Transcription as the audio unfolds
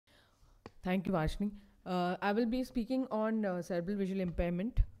Thank you, Vashni. I will be speaking on cerebral visual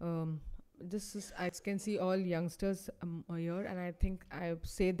impairment. This is, I can see all youngsters here, and I think I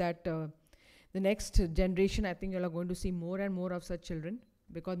say that the next generation, I think you are going to see more and more of such children,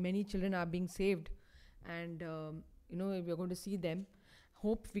 because many children are being saved, and we are going to see them.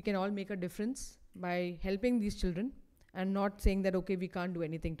 Hope we can all make a difference by helping these children and not saying that, okay, we can't do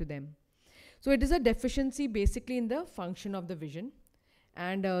anything to them. So it is a deficiency basically in the function of the vision,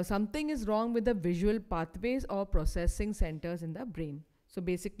 and something is wrong with the visual pathways or processing centers in the brain. So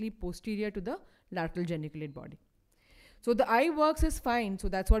basically posterior to the lateral geniculate body. So the eye works is fine. So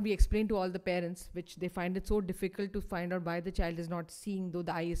that's what we explain to all the parents, which they find it so difficult to find out why the child is not seeing, though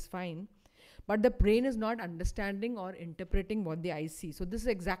the eye is fine. But the brain is not understanding or interpreting what the eye sees. So this is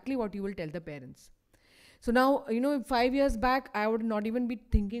exactly what you will tell the parents. So now, 5 years back, I would not even be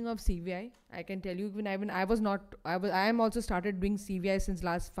thinking of CVI. I can tell you, even I was not, I am also started doing CVI since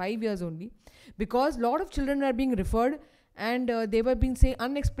last 5 years only, because a lot of children are being referred, and they were being say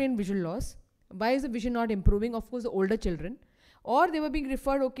unexplained visual loss. Why is the vision not improving? Of course, the older children, or they were being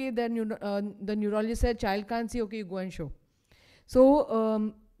referred. Okay, the neurologist said child can't see. Okay, you go and show.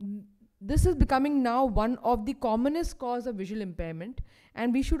 So this is becoming now one of the commonest cause of visual impairment,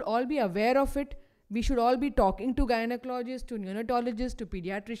 and we should all be aware of it. We should all be talking to gynecologists, to neonatologists, to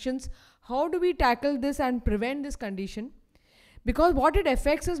pediatricians. How do we tackle this and prevent this condition? Because what it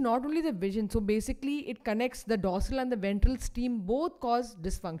affects is not only the vision. So basically it connects the dorsal and the ventral stem, both cause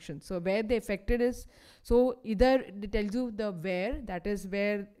dysfunction. So where the affected is, so either it tells you the where, that is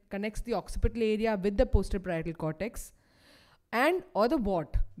where connects the occipital area with the posterior parietal cortex, and or the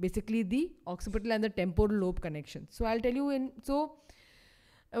what, basically the occipital and the temporal lobe connection. So I'll tell you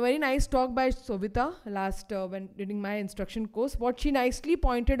a very nice talk by Sovita last when during my instruction course. What she nicely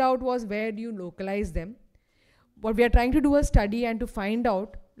pointed out was, where do you localize them? What we are trying to do a study and to find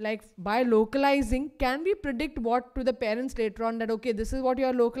out, like by localizing, can we predict what to the parents later on, that okay, this is what you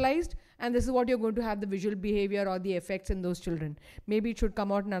are localized and this is what you're going to have the visual behavior or the effects in those children. Maybe it should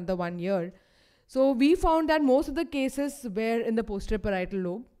come out in another 1 year. So we found that most of the cases were in the posterior parietal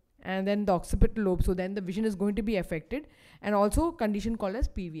lobe and then the occipital lobe. So then the vision is going to be affected, and also a condition called as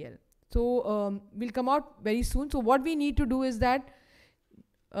PVL. So will come out very soon. So what we need to do is that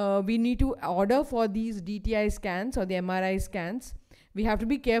we need to order for these DTI scans or the MRI scans. We have to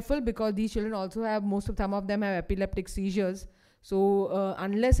be careful because these children also have, some of them have epileptic seizures. So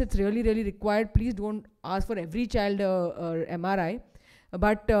unless it's really, really required, please don't ask for every child MRI.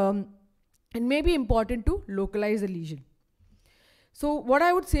 But it may be important to localize the lesion. So what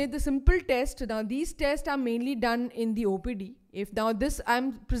I would say, the simple test, now these tests are mainly done in the OPD. If now this,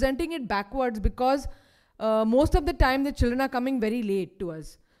 I'm presenting it backwards because most of the time the children are coming very late to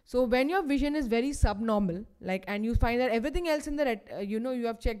us. So when your vision is very subnormal, and you find that everything else in the, you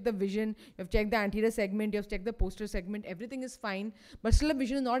have checked the vision, you have checked the anterior segment, you have checked the posterior segment, everything is fine, but still the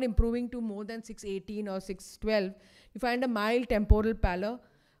vision is not improving to more than 618 or 612, you find a mild temporal pallor.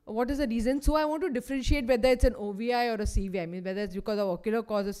 What is the reason? So I want to differentiate whether it's an OVI or a CVI, whether it's because of ocular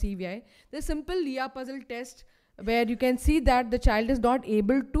cause or CVI. The simple Lia puzzle test where you can see that the child is not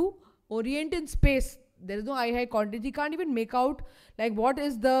able to orient in space. There is no eye-high contact. He can't even make out what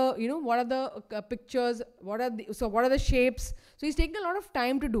is the, what are the pictures, what are the shapes. So he's taking a lot of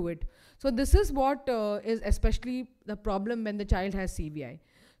time to do it. So this is what is especially the problem when the child has CVI.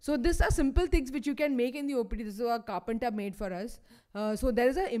 So these are simple things which you can make in the OPD. This is what carpenter made for us. So there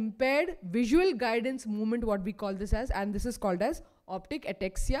is an impaired visual guidance movement, what we call this as, and this is called as optic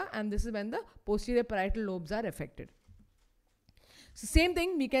ataxia, and this is when the posterior parietal lobes are affected. So same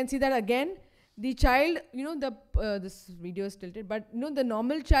thing, we can see that again, the child, this video is tilted, but the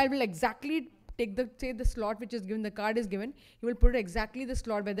normal child will exactly take the slot which is given, the card is given, he will put exactly the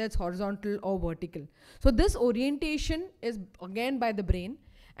slot, whether it's horizontal or vertical. So this orientation is again by the brain.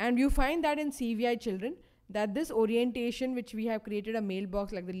 And you find that in CVI children, that this orientation which we have created a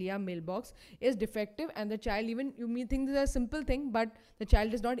mailbox like the Lia mailbox is defective, and the child, even you may think this is a simple thing, but the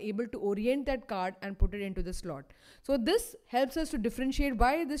child is not able to orient that card and put it into the slot. So this helps us to differentiate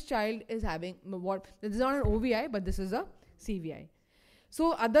why this child is having this is not an OVI, but this is a CVI.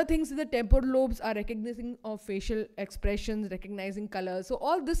 So other things, the temporal lobes are recognizing of facial expressions, recognizing colors. So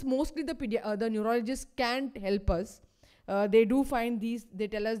all this mostly the neurologists can't help us. They do find these, they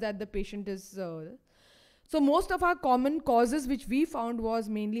tell us that the patient is... So most of our common causes which we found was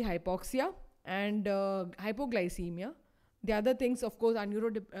mainly hypoxia and hypoglycemia. The other things, of course, our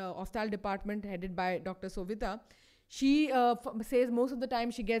ophthalm department headed by Dr. Sovita, she says most of the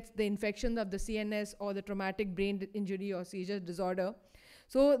time she gets the infections of the CNS or the traumatic brain injury or seizure disorder.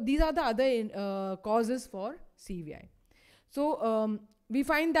 So these are the other causes for CVI. So we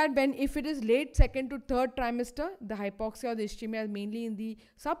find that if it is late second to third trimester, the hypoxia or the ischemia is mainly in the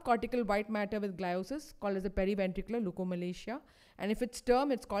subcortical white matter with gliosis, called as the periventricular leukomalacia. And if it's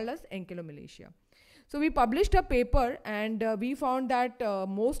term, it's called as ankylomalacia. So we published a paper, and we found that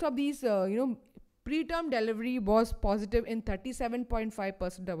most of these, preterm delivery was positive in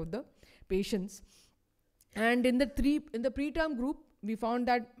 37.5% of the patients. And in the preterm group, we found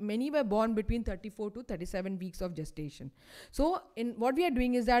that many were born between 34 to 37 weeks of gestation. So what we are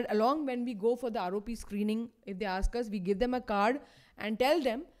doing is that along when we go for the ROP screening, if they ask us, we give them a card and tell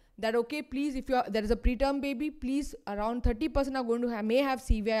them that, okay, please, if there is a preterm baby, please, around 30% are going to may have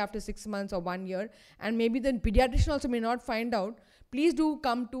CVI after 6 months or 1 year, and maybe the pediatrician also may not find out. Please do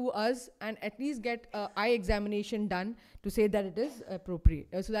come to us and at least get an eye examination done to say that it is appropriate.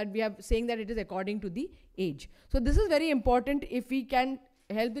 So that we are saying that it is according to the age. So this is very important if we can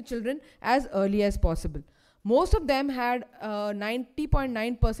help the children as early as possible. Most of them had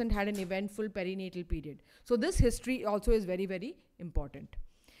 90.9% had an eventful perinatal period. So this history also is very, very important.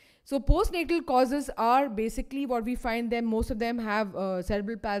 So postnatal causes are basically what we find them. Most of them have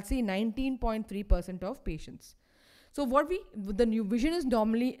cerebral palsy, 19.3% of patients. So the new vision is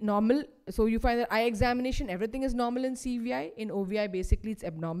normally normal. So you find that eye examination, everything is normal in CVI. In OVI, basically it's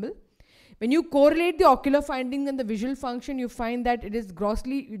abnormal. When you correlate the ocular findings and the visual function, you find that it is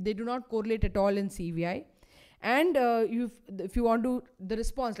they do not correlate at all in CVI. And if you want to, the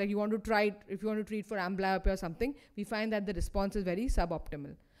response, like you want to try, if you want to treat for amblyopia or something, we find that the response is very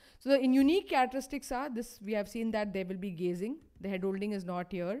suboptimal. So the unique characteristics are this: we have seen that they will be gazing, the head holding is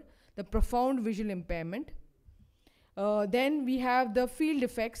not here, the profound visual impairment. Then we have the field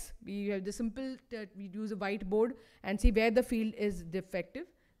effects. We have the simple, we use a whiteboard and see where the field is defective,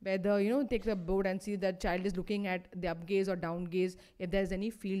 where take the board and see that child is looking at the up gaze or down gaze, if there's any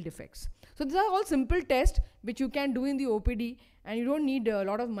field defects. So these are all simple tests which you can do in the OPD, and you don't need a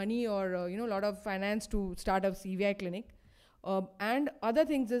lot of money or a lot of finance to start a CVI clinic. And other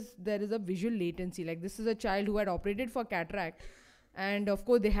things is there is a visual latency. Like this is a child who had operated for cataract, and of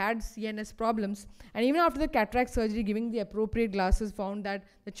course they had CNS problems, and even after the cataract surgery, giving the appropriate glasses, found that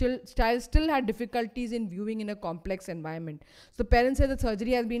the child still had difficulties in viewing in a complex environment. So the parents said the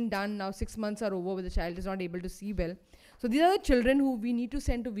surgery has been done, now 6 months are over, but the child is not able to see well. So these are the children who we need to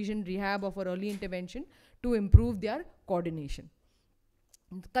send to vision rehab or for early intervention to improve their coordination.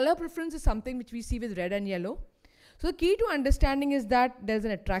 Color preference is something which we see with red and yellow. So the key to understanding is that there's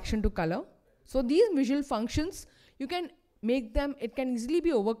an attraction to color. So these visual functions, you can make them, it can easily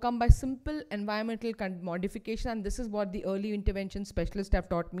be overcome by simple environmental modification, and this is what the early intervention specialists have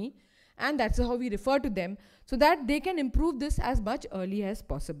taught me, and that's how we refer to them, so that they can improve this as much early as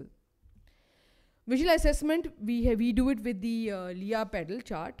possible. Visual assessment, we do it with the LIA pedal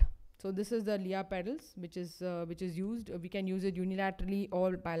chart. So this is the LIA pedals which is used. We can use it unilaterally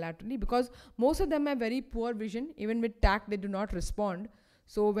or bilaterally, because most of them have very poor vision. Even with TAC they do not respond.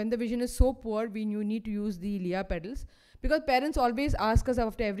 So when the vision is so poor, you need to use the LIA pedals, because parents always ask us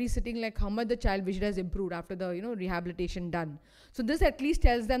after every sitting like how much the child vision has improved after the rehabilitation done. So this at least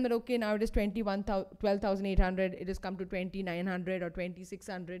tells them that okay, now it is 12,800, it has come to 2,900 or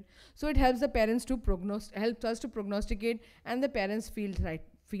 2,600. So it helps the parents to helps us to prognosticate, and the parents feels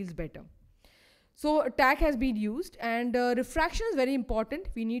better. So TAC has been used, and refraction is very important.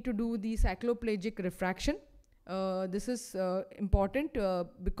 We need to do the cycloplegic refraction. This is important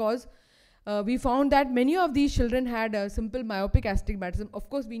because we found that many of these children had a simple myopic astigmatism. Of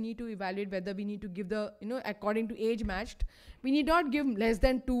course, we need to evaluate whether we need to give the, according to age matched. We need not give less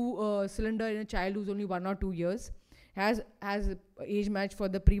than 2 cylinder in a child who's only 1 or 2 years, has age match for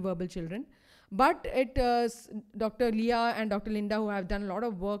the pre-verbal children. But Dr. Leah and Dr. Linda, who have done a lot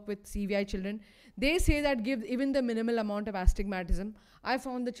of work with CVI children, they say that give even the minimal amount of astigmatism. I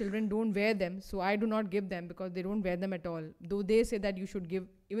found the children don't wear them, so I do not give them because they don't wear them at all. Though they say that you should give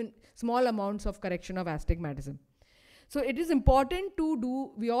even small amounts of correction of astigmatism. So it is important to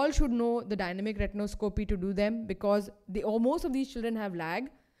do, we all should know the dynamic retinoscopy to do them, because most of these children have lag.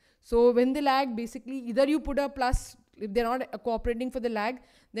 So when they lag, basically either you put a plus, if they're not cooperating for the lag,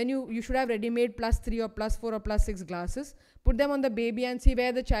 then you should have ready-made +3 or +4 or +6 glasses. Put them on the baby and see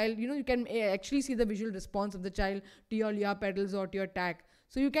where the child, you can actually see the visual response of the child to your LIA pedals or to your TAC.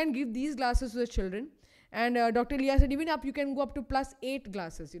 So you can give these glasses to the children. And Dr. Leah said even you can go up to +8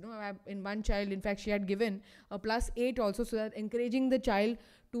 glasses. In one child, in fact, she had given a +8 also, so that encouraging the child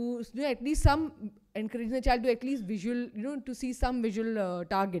to at least encouraging the child to at least visual, to see some visual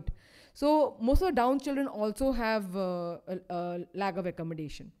target. So most of the Down children also have a lack of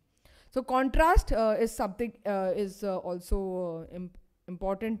accommodation. So contrast is something also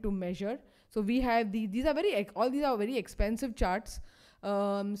important to measure. So we have these are very expensive charts.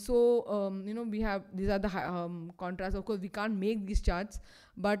 We have, these are the contrasts. Of course, we can't make these charts,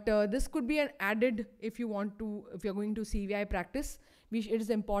 but this could be an added, if you want to, if you're going to CVI practice, it is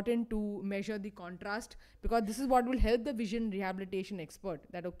important to measure the contrast, because this is what will help the vision rehabilitation expert,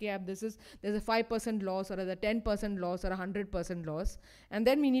 that okay, there's a 5% loss, or a 10% loss, or a 100% loss, and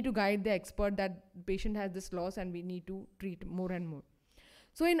then we need to guide the expert that patient has this loss and we need to treat more and more.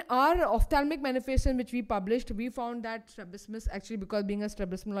 So in our ophthalmic manifestation which we published, we found that strabismus, actually, because being a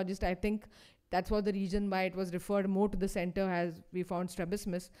strabismologist, I think that's what the reason why it was referred more to the center, as we found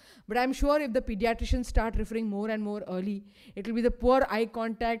strabismus. But I'm sure if the pediatricians start referring more and more early, it will be the poor eye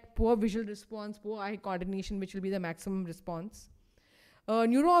contact, poor visual response, poor eye coordination, which will be the maximum response.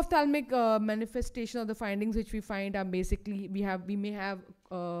 Neuro-ophthalmic manifestation of the findings which we find are basically, we may have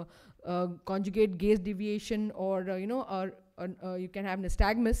conjugate gaze deviation, or you can have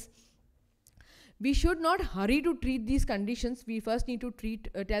nystagmus. We should not hurry to treat these conditions. We first need to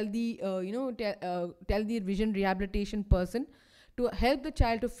tell the vision rehabilitation person to help the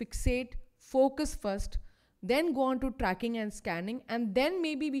child to fixate, focus first, then go on to tracking and scanning, and then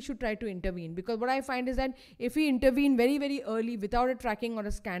maybe we should try to intervene. Because what I find is that if we intervene very, very early without a tracking or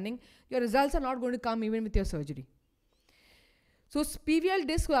a scanning, your results are not going to come even with your surgery. So PVL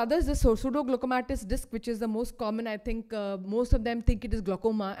disc, others the pseudoglaucomatous disc, which is the most common. I think most of them think it is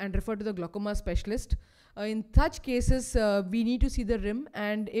glaucoma and refer to the glaucoma specialist. In such cases, we need to see the rim,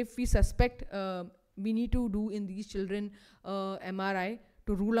 and if we suspect, we need to do in these children MRI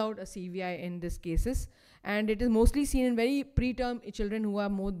to rule out a CVI in these cases. And it is mostly seen in very preterm children who are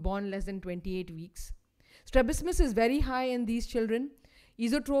born less than 28 weeks. Strabismus is very high in these children.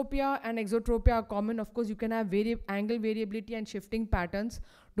 Esotropia and exotropia are common. Of course, you can have angle variability and shifting patterns.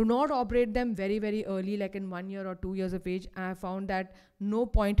 Do not operate them very, very early, like in 1 year or 2 years of age. I have found that no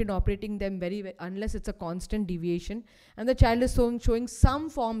point in operating them unless it's a constant deviation and the child is showing some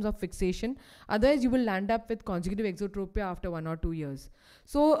forms of fixation. Otherwise, you will land up with consecutive exotropia after 1 or 2 years.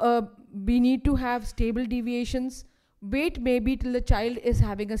 So we need to have stable deviations. Wait maybe till the child is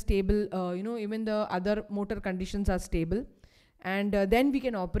having a stable, even the other motor conditions are stable. And then we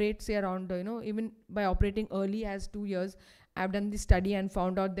can operate, say around, even by operating early as 2 years. I've done this study and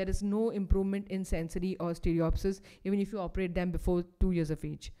found out there is no improvement in sensory or stereopsis, even if you operate them before 2 years of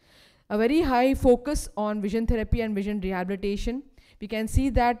age. A very high focus on vision therapy and vision rehabilitation. We can see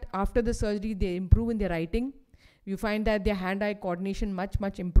that after the surgery, they improve in their writing. You find that their hand-eye coordination much,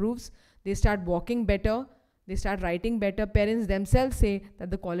 much improves. They start walking better. They start writing better. Parents themselves say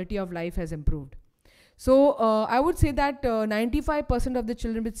that the quality of life has improved. So I would say that 95% of the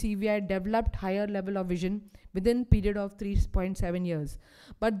children with CVI developed higher level of vision within period of 3.7 years.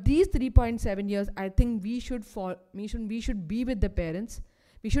 But these 3.7 years, I think we should be with the parents.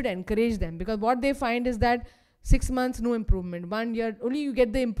 We should encourage them, because what they find is that 6 months, no improvement. 1 year, only you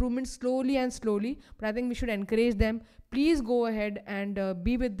get the improvement slowly and slowly. But I think we should encourage them. Please go ahead and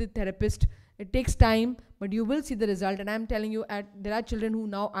be with the therapist. It takes time, but you will see the result. And I'm telling you, there are children who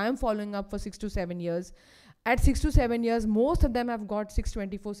now I am following up for 6 to 7 years. At 6 to 7 years, most of them have got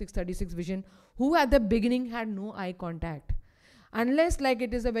 624, 636 vision, who at the beginning had no eye contact. Unless like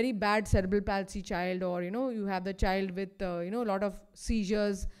it is a very bad cerebral palsy child, or you have the child with a lot of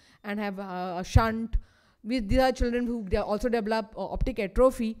seizures and have a shunt. These are children who also develop optic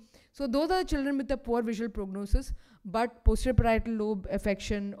atrophy. So those are the children with a poor visual prognosis. But posterior parietal lobe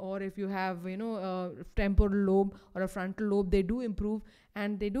affection, or if you have temporal lobe or a frontal lobe, they do improve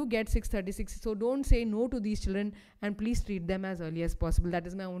and they do get 636. So don't say no to these children, and please treat them as early as possible. That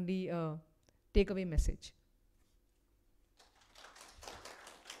is my only takeaway message.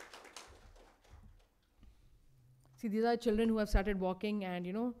 See, these are children who have started walking, and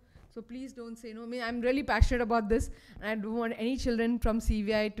so please don't say no. I'm really passionate about this, and I don't want any children from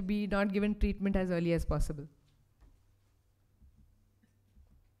CVI to be not given treatment as early as possible.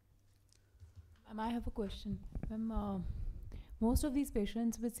 I have a question. Most of these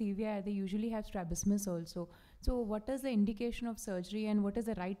patients with CVI, they usually have strabismus also. So what is the indication of surgery, and what is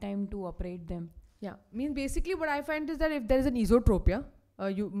the right time to operate them? Yeah, basically what I find is that if there is an esotropia,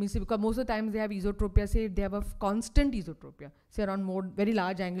 because most of the times they have esotropia, say if they have a constant esotropia, say around very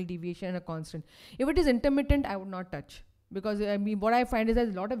large angle deviation and a constant. If it is intermittent, I would not touch. Because what I find is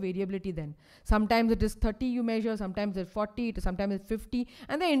there's a lot of variability then. Sometimes it is 30 you measure, sometimes it's 40, sometimes it's 50,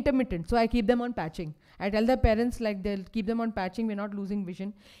 and they're intermittent. So I keep them on patching. I tell the parents like they'll keep them on patching, we're not losing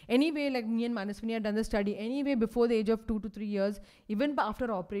vision. Anyway, like me and Manaswini had done the study, anyway before the age of 2 to 3 years, even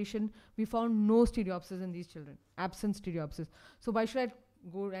after operation, we found no stereopsis in these children, absent stereopsis. So why should I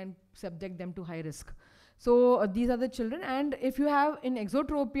go and subject them to high risk? So these are the children. And if you have in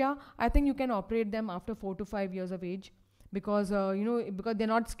exotropia, I think you can operate them after 4 to 5 years of age. because because they're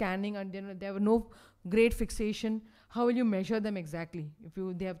not scanning and they have no great fixation. How will you measure them exactly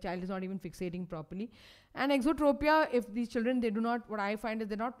if they have child is not even fixating properly? And exotropia, if these children, they do not, what I find is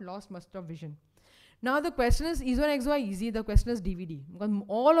they're not lost much of vision. Now the question is, EXO and EXO are easy. The question is DVD. Because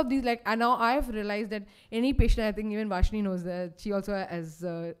all of these, and now I've realized that any patient, I think even Vashni knows that, she also has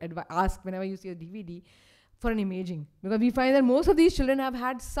asked whenever you see a DVD for an imaging. Because we find that most of these children have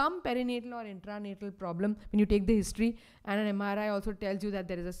had some perinatal or intranatal problem when you take the history, and an MRI also tells you that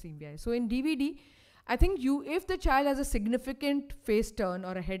there is a CVI. So in DVD, I think if the child has a significant face turn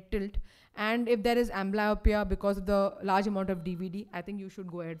or a head tilt, and if there is amblyopia because of the large amount of DVD, I think you should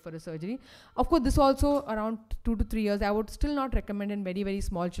go ahead for a surgery. Of course, this also around 2 to 3 years. I would still not recommend in very, very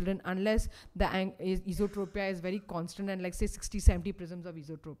small children unless the esotropia is very constant and like say 60-70 prisms of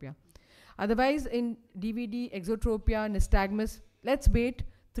esotropia. Otherwise, in DVD, exotropia, nystagmus, let's wait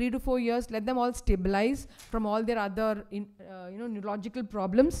 3 to 4 years. Let them all stabilize from all their other neurological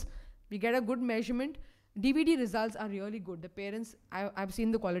problems. We get a good measurement. DVD results are really good. The parents, I've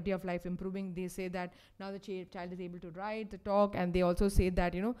seen the quality of life improving. They say that now the child is able to write, to talk, and they also say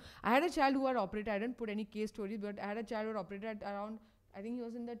that, I had a child who had operated, I didn't put any case stories, but I had a child who had operated around, I think he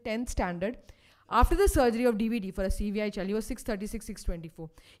was in the 10th standard. After the surgery of DVD for a CVI child, he was 636, 624.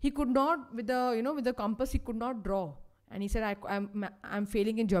 He could not, with the compass, he could not draw. And he said, I'm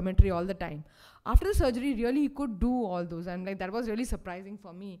failing in geometry all the time. After the surgery, really, he could do all those. And that was really surprising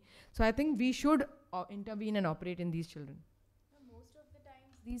for me. So I think we should intervene and operate in these children. Most of the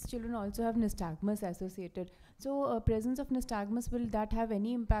times, these children also have nystagmus associated. So presence of nystagmus, will that have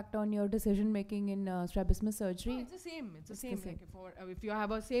any impact on your decision making in strabismus surgery? No, it's the same. It's the same. If you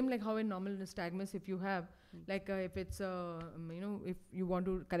have a same like how in normal nystagmus, if you have if it's if you want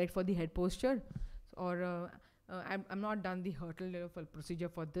to correct for the head posture, or I'm not done the Hurtle procedure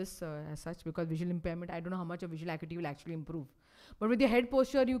for this as such, because visual impairment, I don't know how much of visual acuity will actually improve. But with your head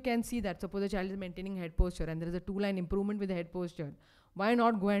posture, you can see that. Suppose the child is maintaining head posture and there is a 2-line improvement with the head posture. Why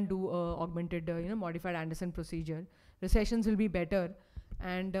not go and do augmented, modified Anderson procedure? Recessions will be better.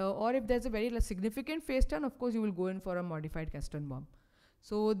 And or if there's a very significant face turn, of course, you will go in for a modified Keston bomb.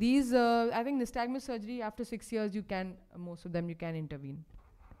 So these, I think nystagmus surgery, after 6 years, most of them you can intervene.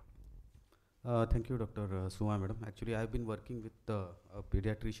 Thank you, Dr. SUMA, madam. Actually, I've been working with a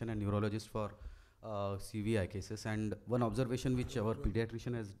pediatrician and neurologist for CVI cases, and one observation which our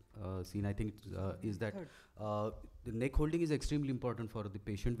pediatrician has seen, I think, is that the neck holding is extremely important for the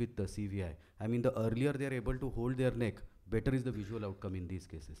patient with the CVI. I mean, the earlier they are able to hold their neck, better is the visual outcome in these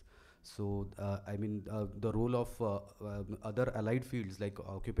cases. So, the role of other allied fields like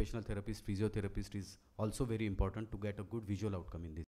occupational therapist, physiotherapist is also very important to get a good visual outcome in this.